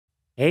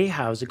Hey,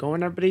 how's it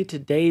going, everybody?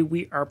 Today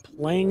we are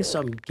playing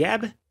some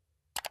Geb,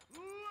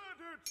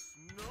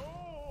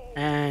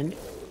 and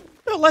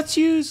let's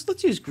use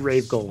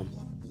Grave Golem.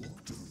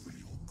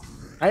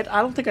 I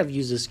don't think I've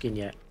used this skin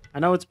yet. I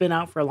know it's been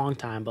out for a long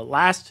time, but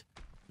last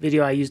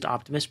video I used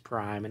Optimus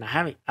Prime, and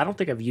I don't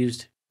think I've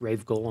used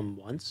Grave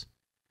Golem once.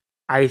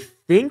 I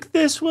think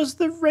this was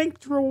the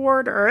ranked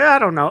reward, or I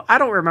don't know. I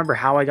don't remember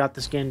how I got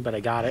the skin, but I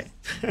got it.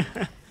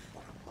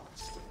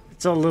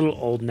 It's a little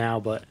old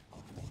now, but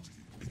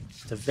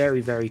it's a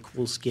very, very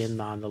cool skin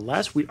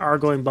nonetheless. We are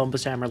going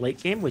Bumpus Hammer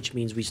late game, which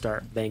means we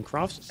start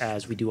Bancrofts,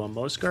 as we do on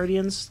most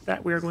Guardians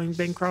that we are going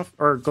Bancroft,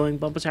 or going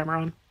Bumpus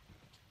Hammer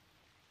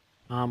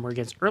on. We're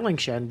against Erlang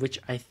Shen, which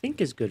I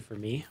think is good for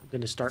me. I'm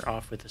going to start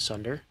off with the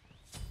Sunder.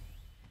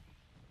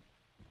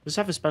 Does this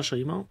have a special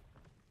emote?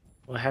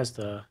 Well, it has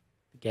the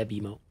Geb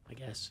emote, I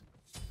guess.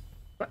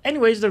 But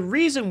anyways, the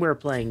reason we're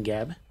playing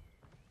Geb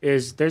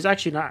is there's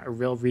actually not a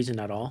real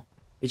reason at all.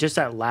 It's just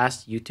that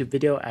last YouTube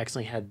video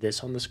actually had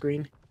this on the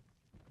screen,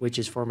 which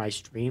is for my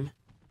stream.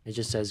 It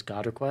just says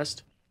God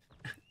request.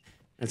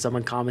 And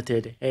someone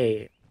commented,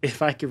 hey,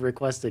 if I could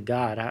request a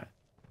God, how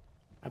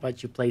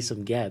about you play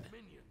some Geb?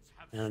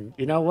 And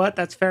you know what?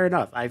 That's fair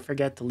enough. I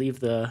forget to leave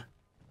the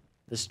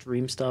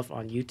stream stuff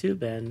on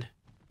YouTube, and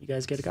you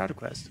guys get a God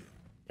request.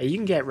 Hey, you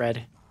can get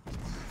red.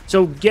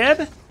 So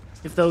Geb,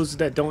 if those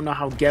that don't know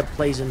how Geb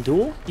plays in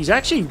Duel, he's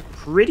actually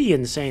pretty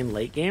insane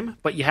late game,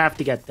 but you have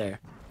to get there.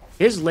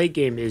 His late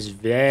game is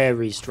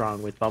very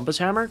strong with Bumpus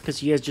Hammer, because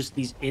he has just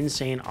these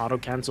insane auto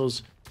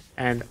cancels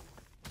and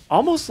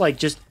almost like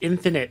just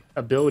infinite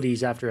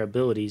abilities after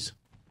abilities.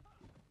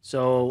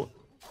 So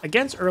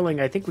against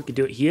Erlang, I think we could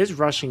do it. He is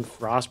rushing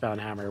Frostbound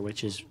Hammer,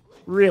 which is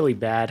really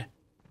bad.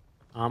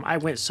 I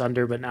went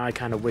Sunder, but now I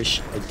kind of wish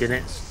I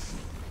didn't.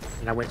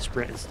 And I went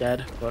Sprint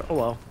instead. But oh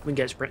well, we can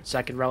get Sprint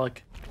second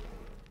relic.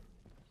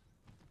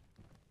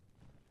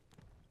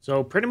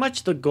 So pretty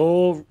much the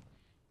goal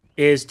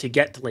is to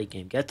get to late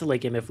game. Get to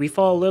late game. If we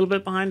fall a little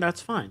bit behind,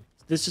 that's fine.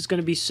 This is going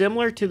to be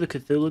similar to the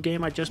Cthulhu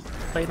game I just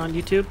played on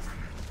YouTube.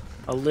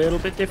 A little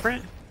bit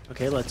different.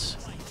 Okay, let's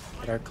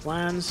get our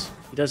clans.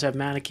 He does have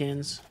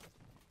mannequins.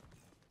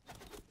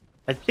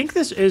 I think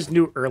this is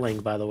new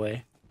Erlang, by the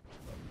way.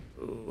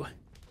 Ooh.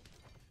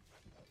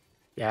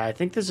 Yeah, I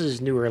think this is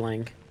new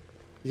Erlang.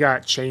 He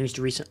got changed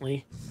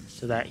recently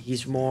so that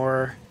he's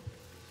more...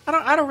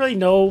 I don't really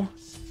know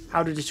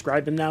how to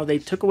describe him now. They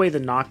took away the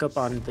knockup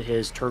on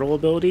his turtle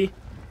ability,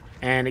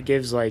 and it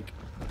gives, like...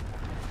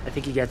 I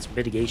think he gets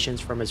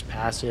mitigations from his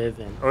passive,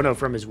 and... Oh, no,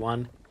 from his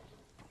one.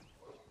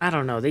 I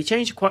don't know. They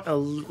changed quite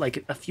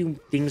a few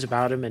things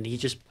about him, and he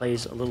just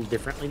plays a little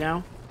differently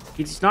now.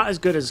 He's not as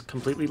good as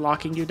completely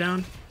locking you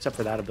down, except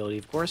for that ability,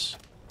 of course.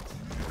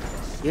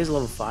 He is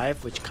level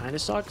 5, which kind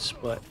of sucks,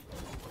 but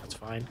that's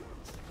fine.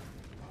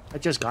 I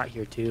just got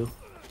here, too.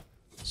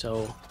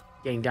 So,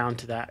 getting down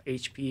to that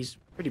HP is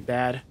pretty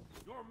bad.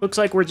 Looks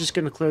like we're just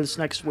going to clear this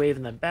next wave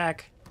and then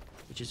back,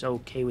 which is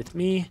okay with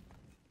me.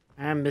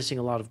 I'm missing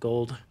a lot of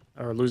gold,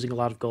 or losing a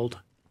lot of gold.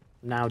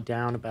 I'm now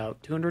down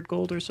about 200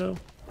 gold or so.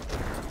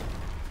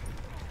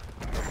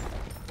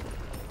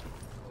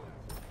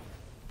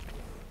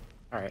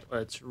 Alright,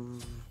 let's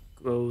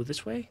go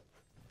this way.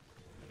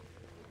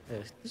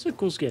 This is a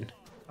cool skin.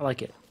 I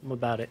like it. I'm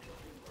about it.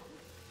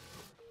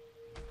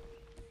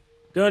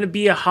 Going to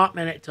be a hot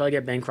minute till I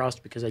get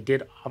Bancroft, because I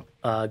did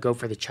go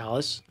for the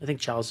Chalice. I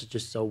think Chalice is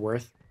just so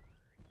worth.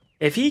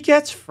 If he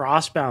gets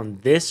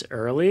Frostbound this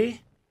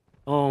early,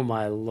 oh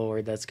my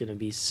lord, that's going to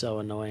be so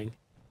annoying.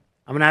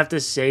 I'm going to have to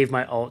save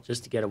my ult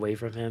just to get away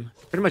from him.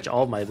 Pretty much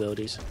all of my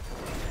abilities.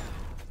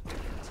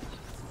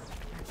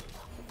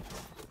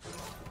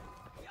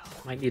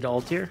 Might need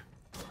ult here.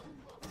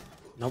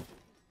 Nope.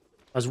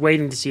 I was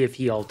waiting to see if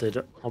he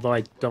ulted, although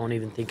I don't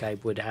even think I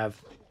would have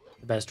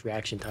the best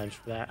reaction times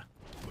for that.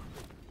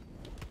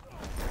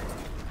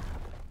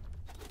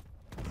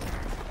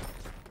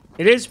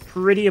 It is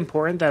pretty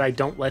important that I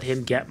don't let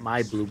him get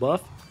my blue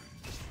buff.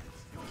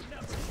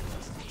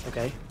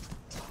 Okay.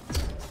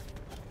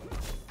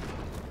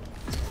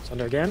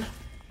 Sunder again.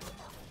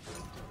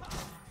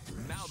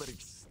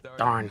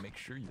 Darn.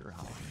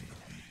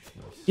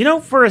 You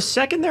know, for a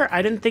second there,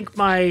 I didn't think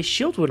my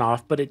shield went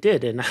off, but it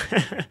did, and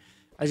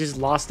I just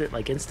lost it,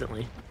 like,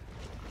 instantly.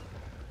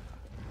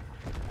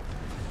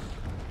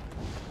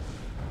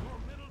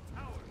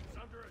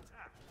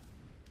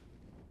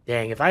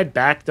 Dang, if I had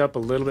backed up a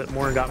little bit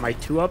more and got my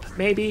 2-up,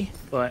 maybe,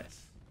 but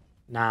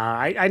nah,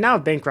 I now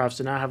have Bancroft,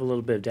 so now I have a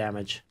little bit of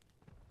damage.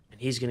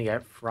 And he's going to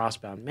get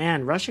Frostbound.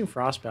 Man, rushing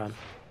Frostbound.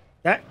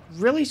 That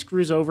really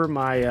screws over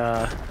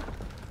my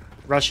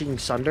rushing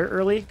Sunder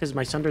early, because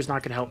my Sunder's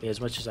not going to help me as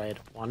much as I had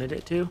wanted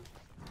it to.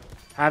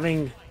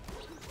 Having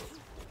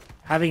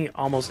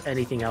almost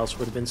anything else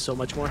would have been so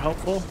much more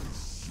helpful.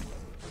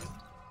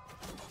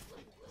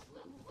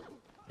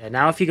 Yeah,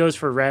 now if he goes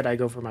for red, I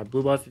go for my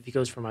blue buff. If he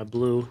goes for my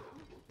blue,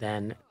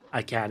 then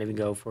I can't even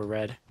go for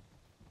red.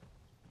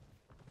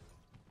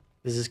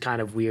 This is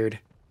kind of weird.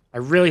 I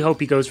really hope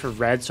he goes for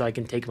red so I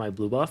can take my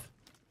blue buff.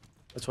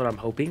 That's what I'm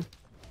hoping.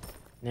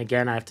 And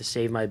again, I have to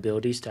save my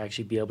abilities to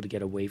actually be able to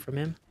get away from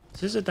him.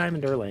 This is a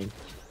Diamond Erlang.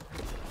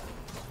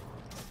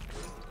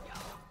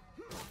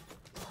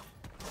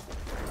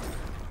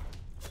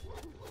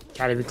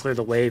 Can't even clear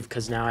the wave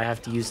because now I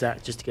have to use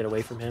that just to get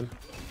away from him.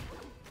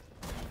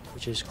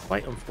 Which is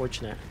quite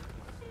unfortunate.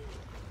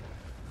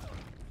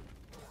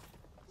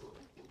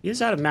 He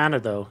is out of mana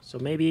though, so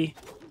maybe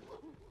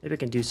I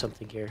can do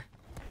something here.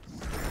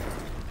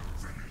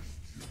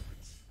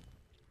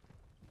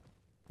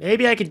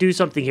 Maybe I could do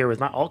something here with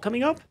my ult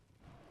coming up?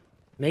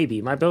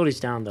 Maybe. My ability's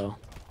down though.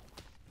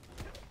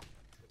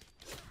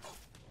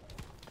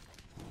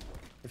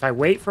 If I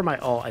wait for my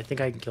ult, I think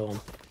I can kill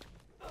him.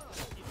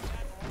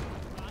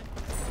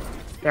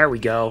 There we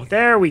go.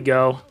 There we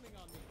go.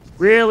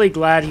 Really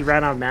glad he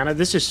ran out of mana.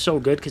 This is so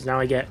good because now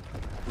I get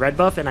red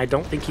buff and I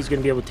don't think he's going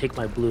to be able to take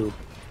my blue.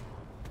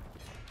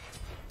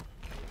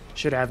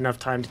 Should have enough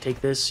time to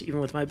take this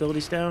even with my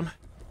abilities down.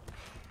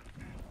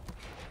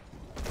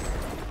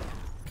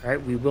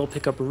 Alright, we will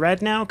pick up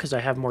red now because I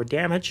have more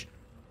damage.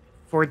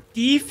 For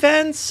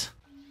defense...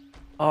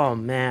 Oh,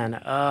 man.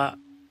 I'm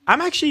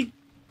actually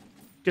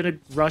going to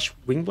rush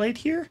Wingblade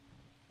here.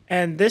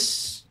 And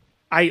this...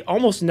 I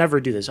almost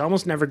never do this. I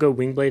almost never go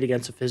Wingblade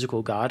against a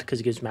physical god because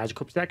he gives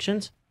magical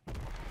protections.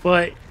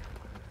 But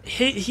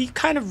he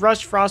kind of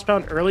rushed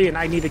Frostbound early and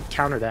I need to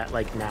counter that,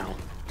 like, now.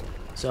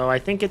 So I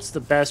think it's the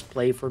best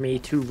play for me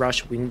to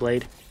rush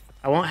Wingblade.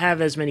 I won't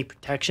have as many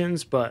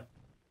protections, but...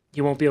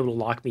 he won't be able to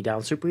lock me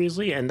down super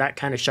easily, and that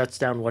kind of shuts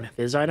down one of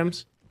his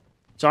items.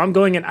 So I'm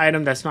going an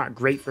item that's not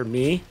great for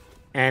me,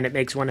 and it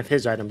makes one of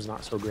his items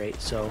not so great.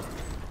 So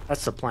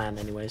that's the plan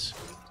anyways.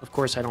 Of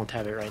course, I don't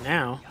have it right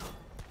now.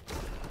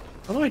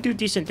 Although I do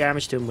decent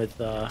damage to him with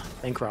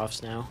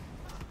Bancrofts now.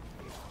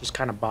 Just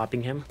kind of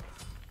bopping him.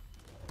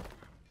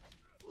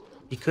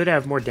 He could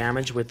have more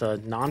damage with a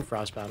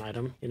non-Frostbound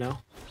item, you know?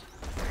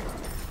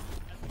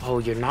 Oh,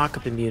 your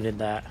knock-up immuned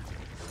that.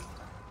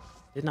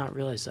 Did not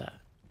realize that.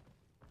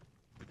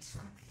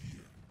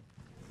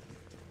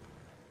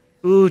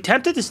 Ooh,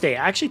 tempted to stay.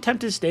 Actually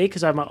tempted to stay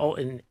because I have my ult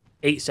in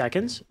 8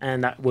 seconds,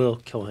 and that will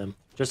kill him.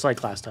 Just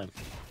like last time.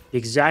 The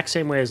exact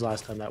same way as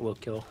last time, that will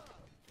kill.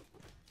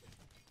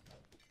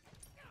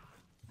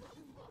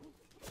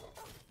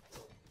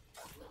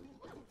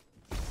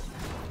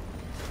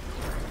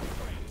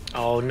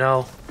 Oh,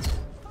 no.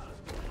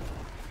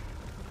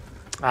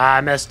 Ah,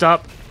 I messed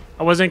up.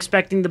 I wasn't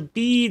expecting the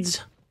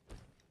beads.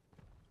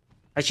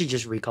 I should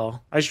just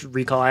recall. I should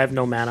recall. I have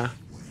no mana.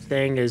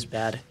 Staying is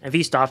bad. If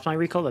he stops my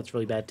recall, that's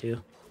really bad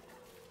too.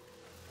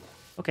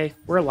 Okay,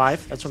 we're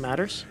alive. That's what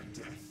matters.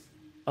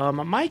 I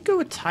might go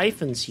with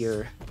Typhons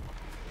here.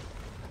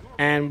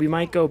 And we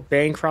might go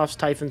Bancroft's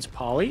Typhons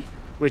Poly,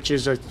 which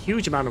is a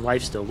huge amount of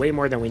life still. Way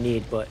more than we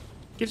need, but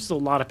gives us a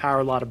lot of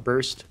power, a lot of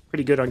burst.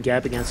 Pretty good on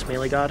Geb against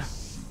Melee God.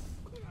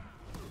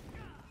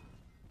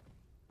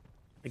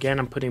 Again,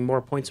 I'm putting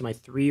more points in my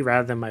 3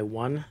 rather than my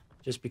 1,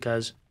 just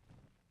because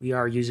we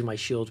are using my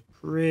shield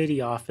pretty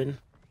often.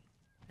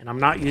 And I'm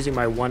not using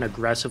my 1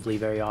 aggressively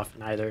very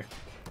often either.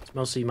 It's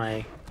mostly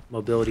my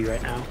mobility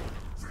right now.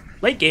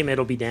 Late game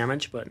it'll be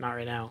damage, but not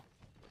right now.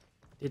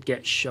 Did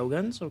get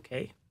Shoguns,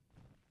 okay.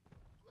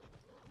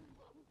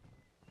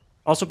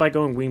 Also by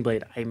going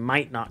Wingblade, I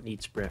might not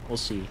need Sprint. We'll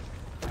see.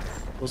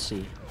 We'll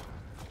see.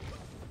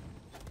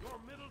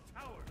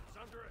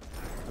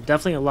 I'm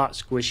definitely a lot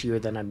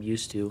squishier than I'm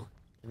used to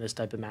in this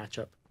type of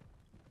matchup.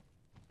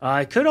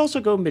 I could also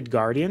go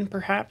Midgardian,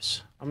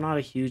 perhaps. I'm not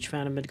a huge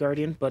fan of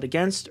Midgardian, but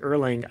against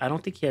Erlang, I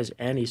don't think he has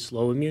any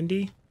slow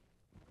immunity.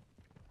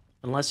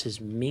 Unless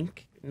his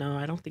Mink... No,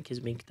 I don't think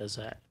his Mink does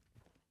that.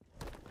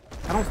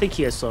 I don't think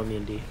he has slow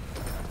immunity.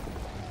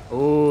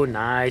 Oh,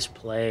 nice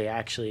play,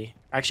 actually.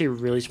 Actually,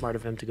 really smart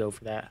of him to go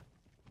for that.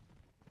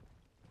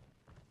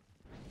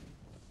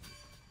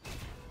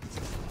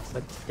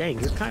 But dang,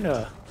 you're kind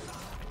of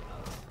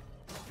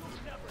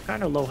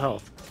low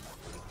health.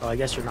 Oh, I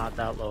guess you're not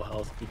that low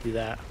health if you do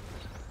that.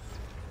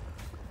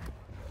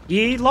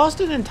 He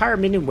lost an entire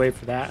minion wave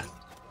for that.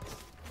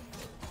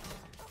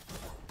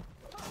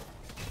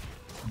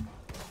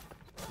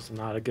 This is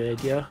not a good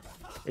idea.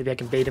 Maybe I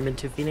can bait him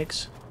into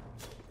Phoenix.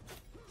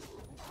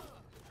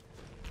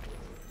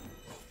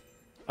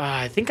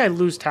 I think I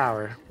lose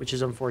tower, which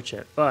is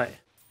unfortunate, but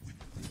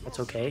that's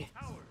okay.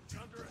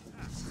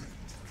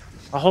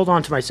 I'll hold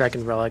on to my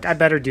second relic. I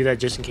better do that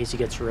just in case he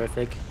gets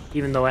horrific,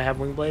 even though I have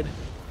Wingblade.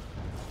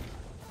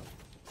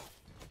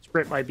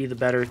 Sprint might be the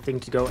better thing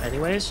to go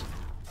anyways.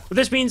 But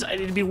this means I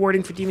need to be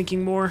warding for Demon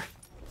King more.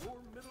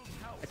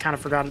 I kind of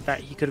forgot that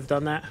he could have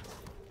done that.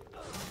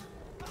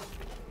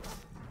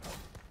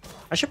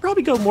 I should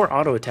probably go more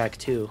auto attack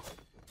too.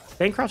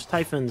 Bancroft's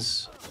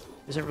Typhons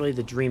isn't really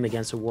the dream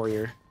against a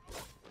warrior.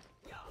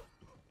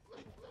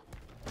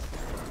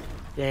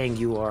 Dang,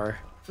 you are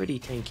pretty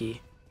tanky.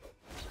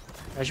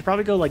 I should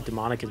probably go like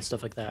demonic and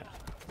stuff like that.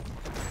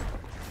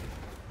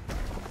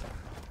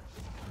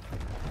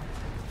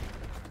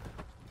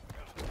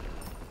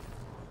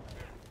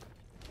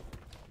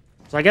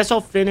 So I guess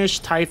I'll finish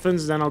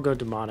Typhons, then I'll go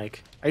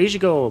demonic. I usually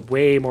go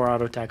way more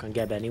auto attack on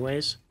Geb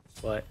anyways,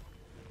 but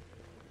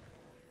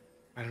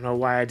I don't know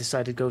why I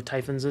decided to go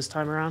Typhons this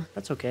time around.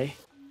 That's okay.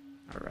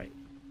 All right.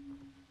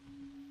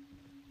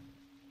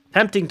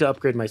 Tempting to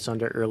upgrade my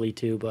Sunder early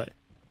too, but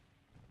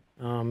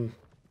I'm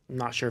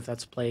not sure if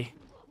that's a play.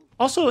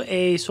 Also,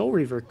 a Soul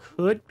Reaver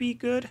could be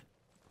good.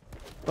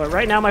 But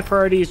right now my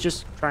priority is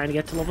just trying to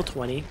get to level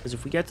 20. Because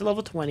if we get to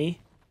level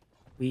 20,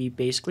 we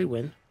basically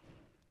win.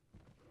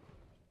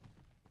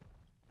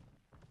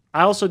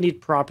 I also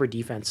need proper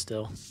defense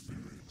still.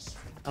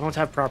 I don't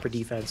have proper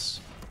defense.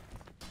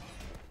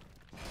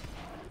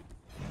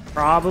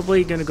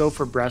 Probably going to go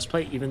for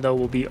Breastplate, even though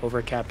we'll be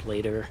overcapped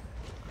later.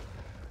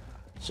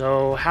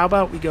 So how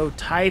about we go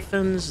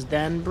Typhons,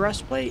 then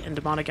Breastplate, and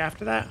Demonic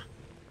after that?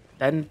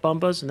 Then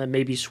Bumbas, and then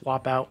maybe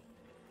swap out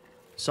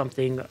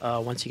something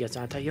once he gets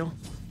anti-heal.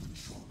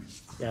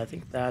 Yeah, I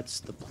think that's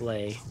the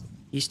play.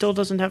 He still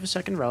doesn't have a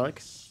second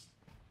relic.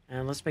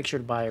 And let's make sure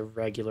to buy a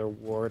regular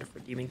ward for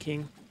Demon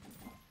King.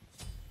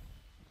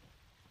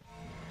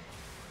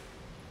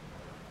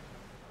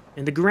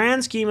 In the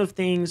grand scheme of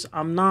things,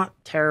 I'm not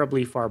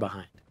terribly far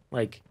behind.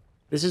 Like,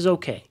 this is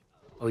okay.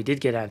 Oh, he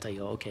did get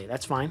anti-heal. Okay,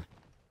 that's fine.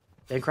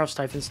 Bancroft's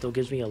Typhon still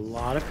gives me a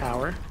lot of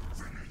power.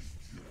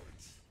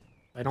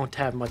 I don't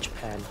have much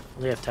pen. I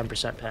only have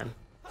 10% pen.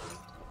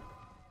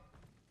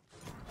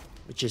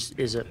 Which just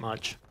isn't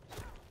much.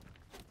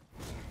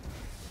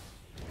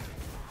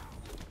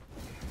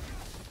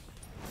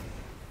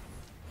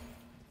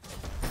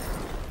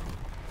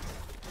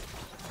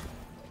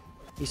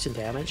 Decent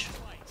damage.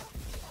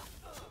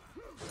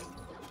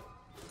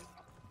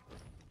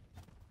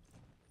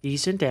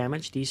 Decent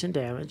damage, decent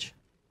damage.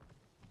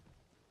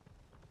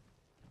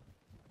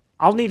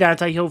 I'll need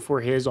anti-heal for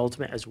his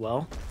ultimate as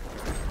well.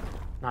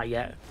 Not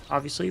yet,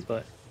 obviously,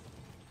 but...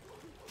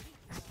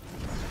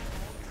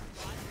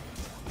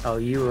 Oh,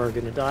 you are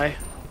gonna die.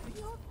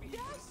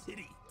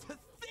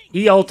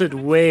 He ulted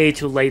way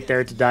too late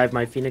there to dive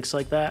my Phoenix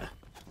like that.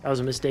 That was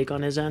a mistake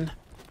on his end.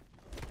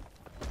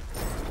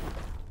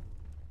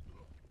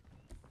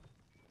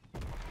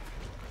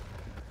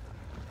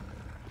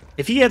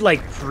 If he had,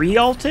 like,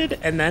 pre-ulted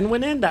and then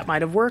went in, that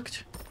might have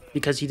worked.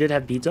 Because he did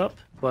have beads up,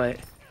 but...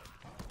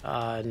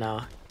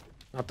 no.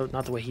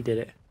 Not the way he did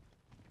it.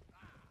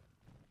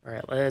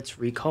 Alright, let's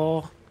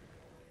recall.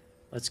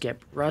 Let's get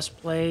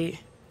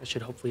Breastplate. That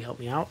should hopefully help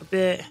me out a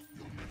bit.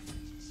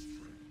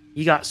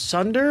 You got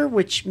Sunder,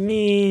 which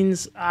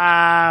means...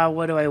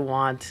 what do I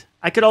want?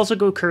 I could also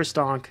go Curse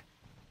Donk.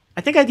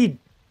 I think I need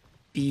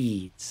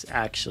beads,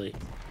 actually.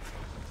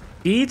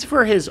 Beads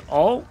for his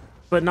ult,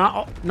 but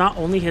not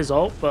only his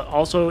ult, but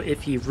also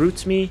if he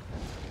roots me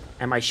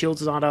and my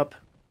shield's not up,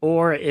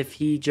 or if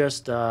he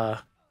just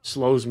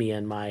slows me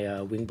and my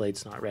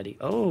Wingblade's not ready.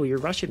 Oh, you're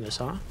rushing this,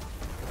 huh?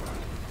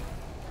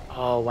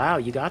 Oh, wow,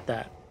 you got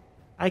that.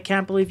 I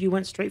can't believe you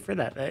went straight for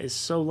that. That is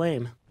so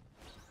lame.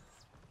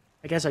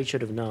 I guess I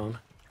should have known.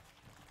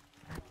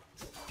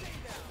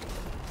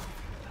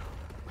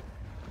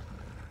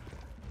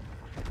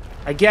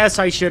 I guess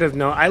I should have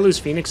known. I lose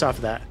Phoenix off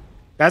of that.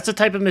 That's the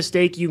type of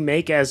mistake you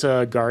make as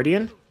a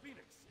Guardian,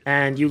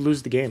 and you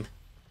lose the game.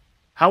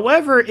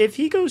 However, if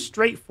he goes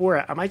straight for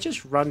it, I might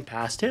just run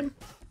past him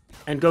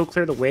and go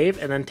clear the wave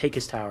and then take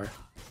his tower.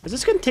 Because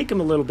it's going to take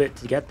him a little bit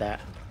to get that.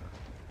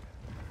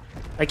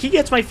 Like, he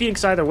gets my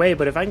Phoenix either way,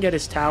 but if I can get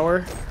his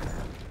tower...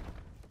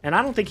 And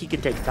I don't think he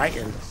can take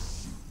Titan.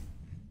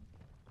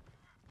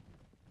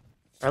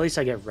 Or at least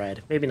I get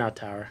red. Maybe not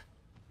tower.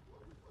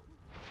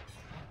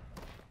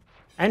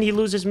 And he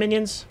loses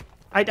minions.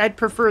 I'd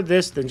prefer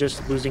this than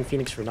just losing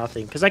Phoenix for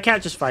nothing. Because I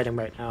can't just fight him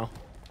right now.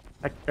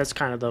 That's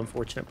kind of the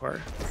unfortunate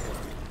part.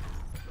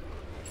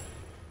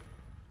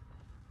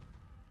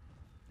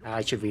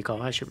 I should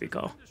recall. I should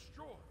recall.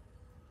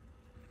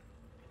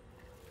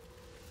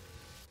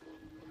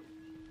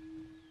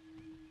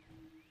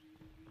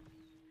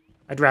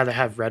 I'd rather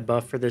have red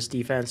buff for this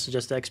defense,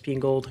 just XP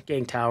and gold.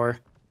 Getting tower,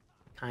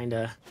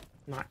 kinda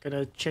not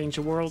gonna change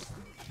the world.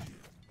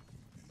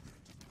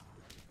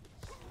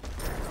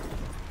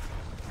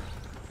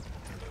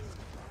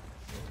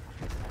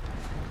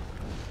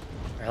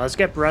 Alright, let's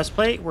get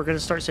Breastplate. We're gonna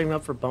start saving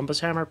up for Bumbus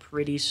Hammer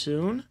pretty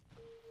soon.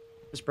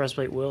 This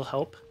Breastplate will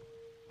help.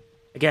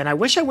 Again, I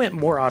wish I went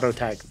more auto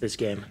tag this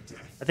game.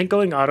 I think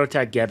going auto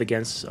tag Geb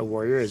against a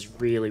warrior is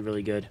really,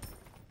 really good.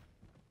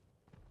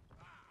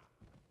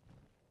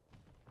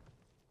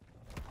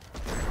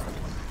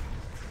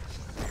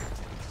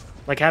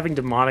 Like, having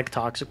Demonic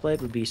Toxic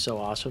Blade would be so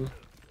awesome.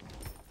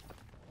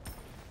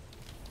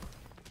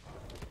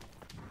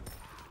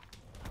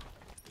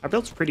 Our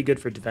build's pretty good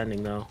for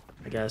defending, though,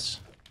 I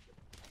guess.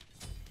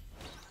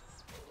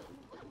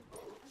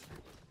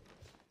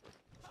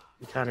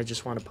 We kind of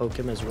just want to poke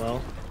him as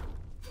well.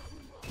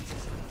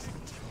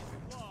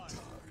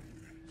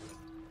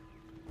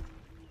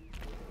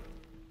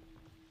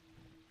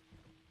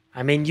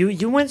 I mean,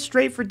 you went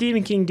straight for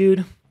Demon King,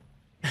 dude.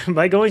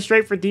 By going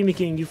straight for Demon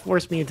King, you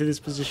forced me into this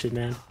position,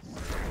 man.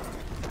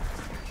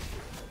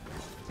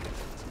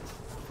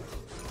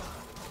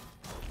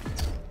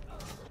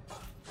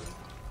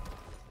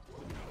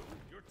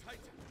 Your Titan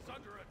is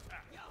under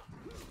attack.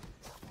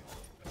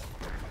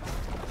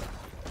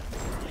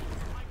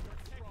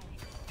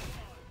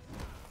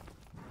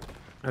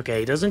 Okay,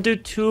 he doesn't do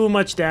too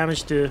much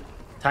damage to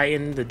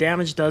Titan. The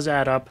damage does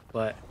add up,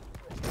 but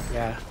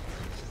yeah.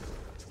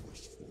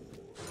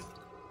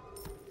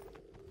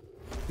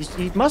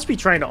 He must be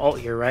trying to ult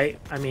here, right?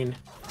 I mean,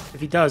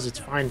 if he does, it's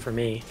fine for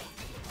me.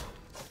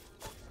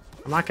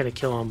 I'm not going to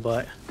kill him,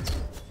 but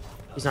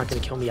he's not going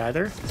to kill me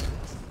either.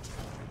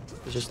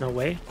 There's just no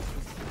way.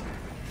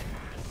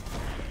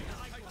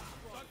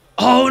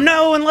 Oh,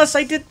 no, unless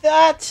I did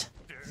that.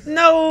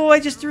 No, I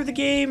just threw the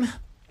game.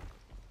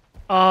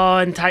 Oh,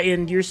 and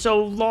Titan, you're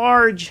so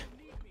large.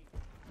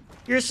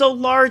 You're so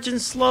large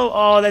and slow.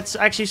 Oh, that's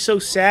actually so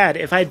sad.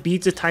 If I had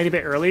beats a tiny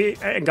bit early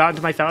and gotten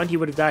to my fountain, he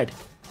would have died.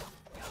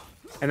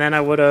 And then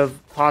I would have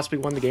possibly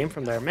won the game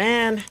from there.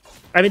 Man.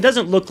 I mean, it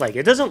doesn't look like it.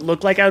 It doesn't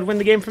look like I would win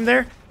the game from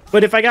there.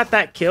 But if I got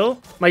that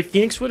kill, my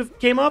Phoenix would have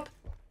came up.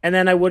 And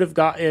then I would have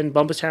gotten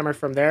Bumpus Hammer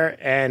from there.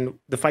 And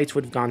the fights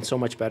would have gone so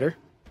much better.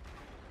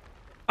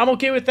 I'm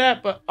okay with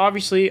that. But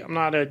obviously, I'm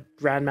not a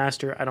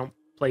Grandmaster. I don't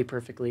play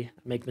perfectly.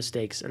 I make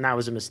mistakes. And that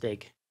was a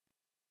mistake.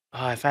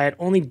 If I had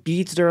only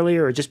beats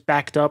earlier or just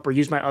backed up or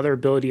used my other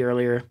ability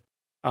earlier,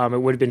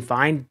 it would have been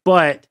fine.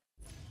 But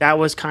that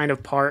was kind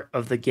of part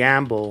of the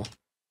gamble.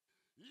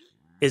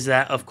 Is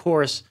that, of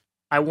course,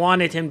 I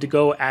wanted him to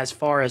go as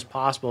far as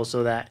possible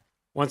so that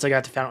once I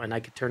got to Fountain, I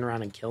could turn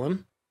around and kill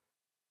him.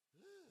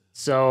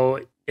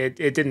 So it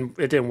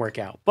didn't work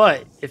out.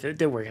 But if it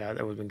did work out,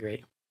 that would have been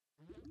great.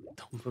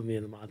 Don't put me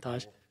in the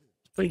montage.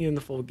 Just putting you in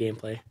the full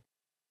gameplay.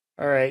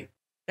 All right.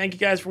 Thank you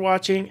guys for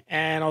watching,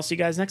 and I'll see you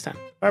guys next time.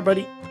 Bye,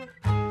 buddy.